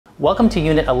Welcome to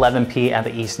Unit 11P at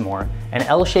the Eastmore, an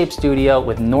L-shaped studio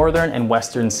with northern and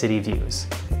western city views.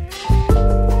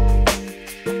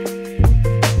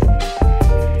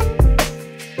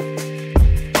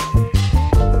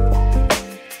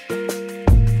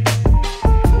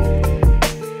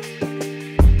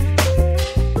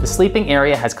 The sleeping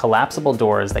area has collapsible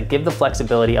doors that give the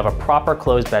flexibility of a proper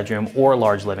closed bedroom or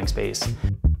large living space.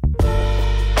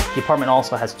 The apartment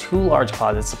also has 2 large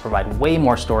closets to provide way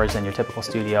more storage than your typical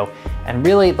studio, and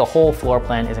really the whole floor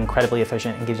plan is incredibly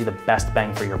efficient and gives you the best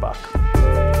bang for your buck.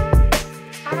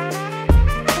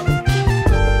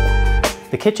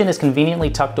 The kitchen is conveniently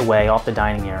tucked away off the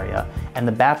dining area, and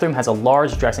the bathroom has a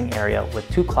large dressing area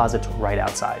with 2 closets right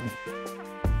outside.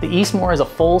 The Eastmore is a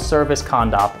full-service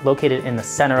condop located in the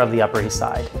center of the Upper East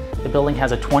Side. The building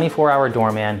has a 24-hour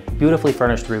doorman, beautifully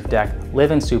furnished roof deck,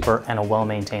 live-in super, and a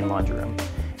well-maintained laundry room.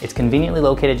 It's conveniently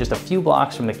located just a few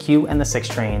blocks from the Q and the 6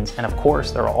 trains, and of course,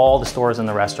 there are all the stores and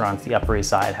the restaurants the Upper East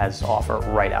Side has to offer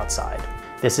right outside.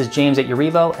 This is James at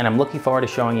Yoreevo, and I'm looking forward to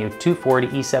showing you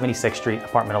 240 East 76th Street,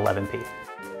 apartment 11P.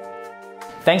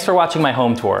 Thanks for watching my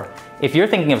home tour. If you're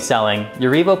thinking of selling,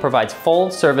 Yoreevo provides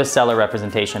full-service seller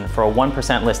representation for a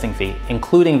 1% listing fee,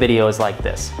 including videos like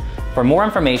this. For more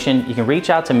information, you can reach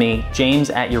out to me,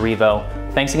 James at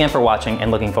Yoreevo. Thanks again for watching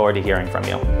and looking forward to hearing from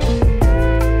you.